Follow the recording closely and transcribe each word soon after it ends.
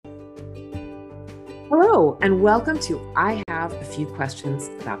Hello, and welcome to I Have a Few Questions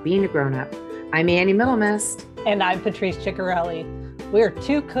About Being a Grown-Up. I'm Annie Middlemist. And I'm Patrice Ciccarelli. We're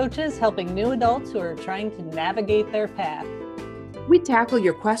two coaches helping new adults who are trying to navigate their path. We tackle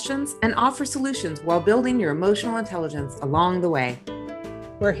your questions and offer solutions while building your emotional intelligence along the way.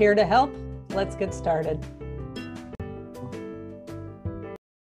 We're here to help. Let's get started.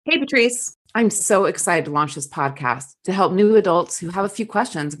 Hey, Patrice. I'm so excited to launch this podcast to help new adults who have a few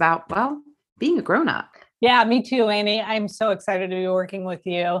questions about, being a grown-up. Yeah, me too, Annie. I'm so excited to be working with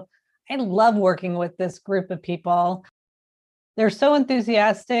you. I love working with this group of people. They're so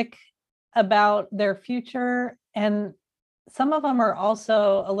enthusiastic about their future, and some of them are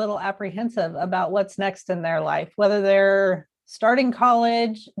also a little apprehensive about what's next in their life, whether they're starting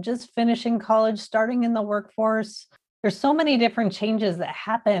college, just finishing college, starting in the workforce. There's so many different changes that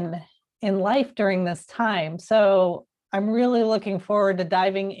happen in life during this time. So I'm really looking forward to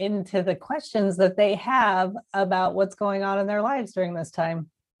diving into the questions that they have about what's going on in their lives during this time.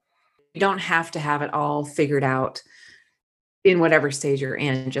 You don't have to have it all figured out in whatever stage you're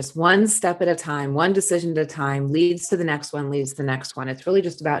in. Just one step at a time, one decision at a time leads to the next one, leads to the next one. It's really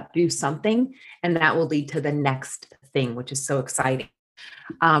just about do something, and that will lead to the next thing, which is so exciting.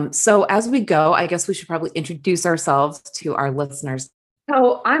 So as we go, I guess we should probably introduce ourselves to our listeners.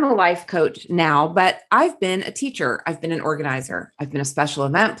 So I'm a life coach now, but I've been a teacher. I've been an organizer. I've been a special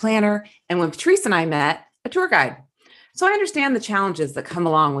event planner. And when Patrice and I met, a tour guide. So I understand the challenges that come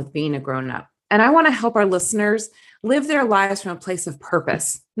along with being a grown-up. And I want to help our listeners live their lives from a place of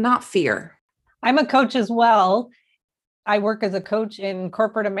purpose, not fear. I'm a coach as well. I work as a coach in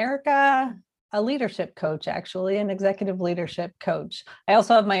corporate America, a leadership coach, actually, an executive leadership coach. I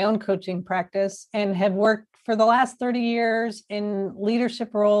also have my own coaching practice and have worked for the last 30 years in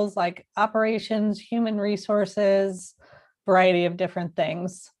leadership roles like operations, human resources, variety of different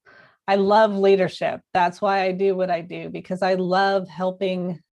things. I love leadership. That's why I do what I do, because I love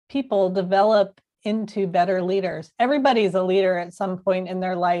helping people develop into better leaders. Everybody's a leader at some point in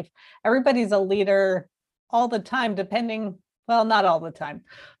their life. Everybody's a leader all the time, not all the time,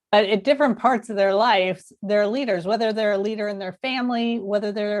 but at different parts of their lives, they're leaders, whether they're a leader in their family,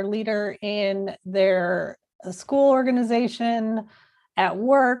 whether they're a leader in their school organization, at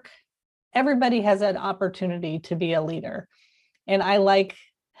work. Everybody has an opportunity to be a leader. And I like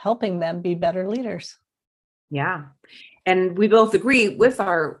helping them be better leaders. Yeah. And we both agree with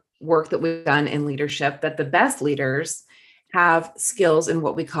our work that we've done in leadership that the best leaders have skills in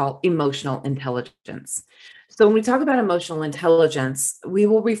what we call emotional intelligence. So when we talk about emotional intelligence, we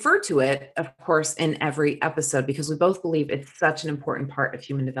will refer to it, of course, in every episode because we both believe it's such an important part of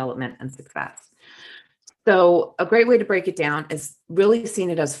human development and success. So a great way to break it down is really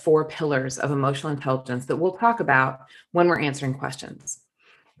seeing it as 4 pillars of emotional intelligence that we'll talk about when we're answering questions.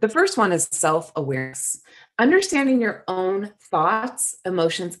 The first one is self-awareness, understanding your own thoughts,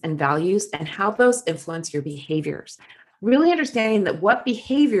 emotions, and values, and how those influence your behaviors. Really understanding that what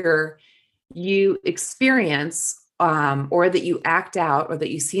behavior you experience or that you act out or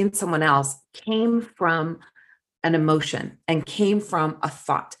that you see in someone else came from an emotion and came from a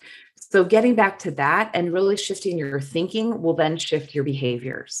thought. So getting back to that and really shifting your thinking will then shift your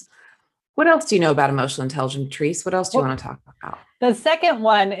behaviors. What else do you know about emotional intelligence, Patrice? What else do you want to talk about? The second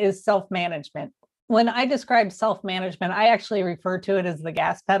one is self-management. When I describe self-management, I actually refer to it as the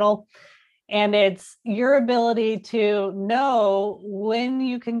gas pedal. And it's your ability to know when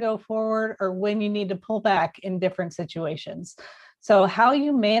you can go forward or when you need to pull back in different situations. So how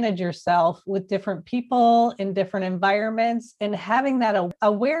you manage yourself with different people in different environments and having that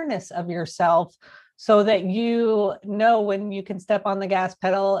awareness of yourself so that you know when you can step on the gas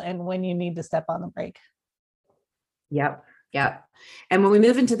pedal and when you need to step on the brake. Yep. And when we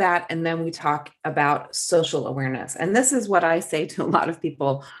move into that, and then we talk about social awareness. And this is what I say to a lot of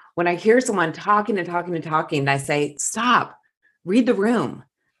people. When I hear someone talking, I say, stop, read the room.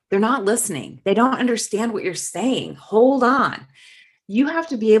 They're not listening. They don't understand what you're saying. Hold on. You have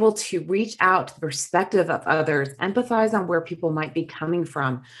to be able to reach out to the perspective of others, empathize on where people might be coming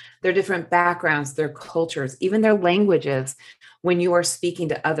from, their different backgrounds, their cultures, even their languages when you are speaking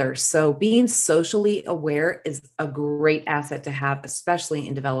to others. So being socially aware is a great asset to have, especially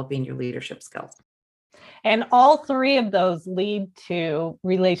in developing your leadership skills. And all 3 of those lead to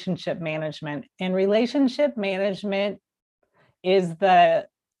relationship management. And relationship management is the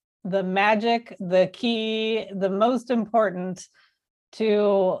magic, the key, the most important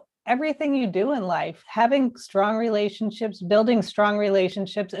to everything you do in life. Having strong relationships, building strong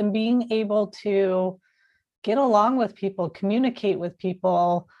relationships, and being able to get along with people, communicate with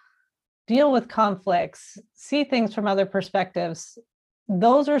people, deal with conflicts, see things from other perspectives.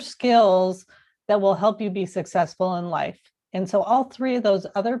 Those are skills that will help you be successful in life. And so all three of those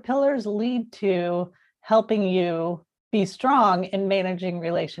other pillars lead to helping you be strong in managing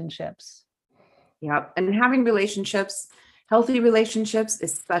relationships. Yep. And having relationships, healthy relationships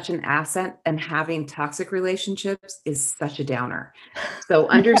is such an asset, and having toxic relationships is such a downer. So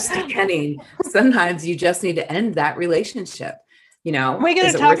understanding sometimes you just need to end that relationship. Are we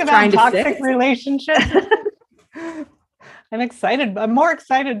going to talk about toxic relationships? I'm excited. I'm more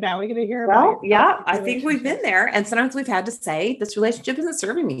excited now. We're going to hear about. Yeah, I think we've been there. And sometimes we've had to say, this relationship isn't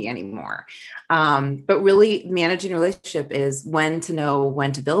serving me anymore. But really managing a relationship is when to know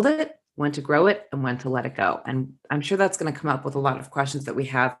when to build it, when to grow it, and when to let it go. And I'm sure that's going to come up with a lot of questions that we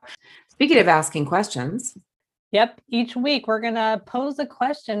have. Speaking of asking questions. Yep. Each week, we're going to pose a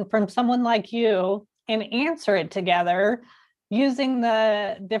question from someone like you and answer it together using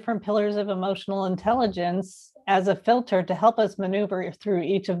the different pillars of emotional intelligence as a filter to help us maneuver through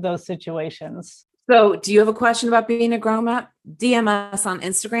each of those situations. So do you have a question about being a grown-up? DM us on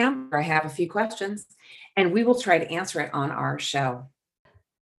Instagram, or I have a few questions, and we will try to answer it on our show.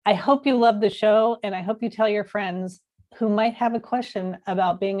 I hope you love the show, and I hope you tell your friends who might have a question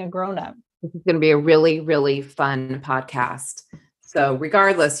about being a grown-up. This is going to be a really, really fun podcast. So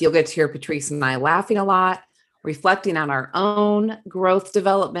regardless, you'll get to hear Patrice and I laughing a lot, reflecting on our own growth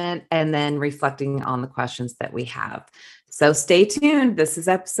development, and then reflecting on the questions that we have. So stay tuned. This is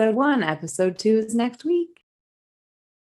episode 1. Episode 2 is next week.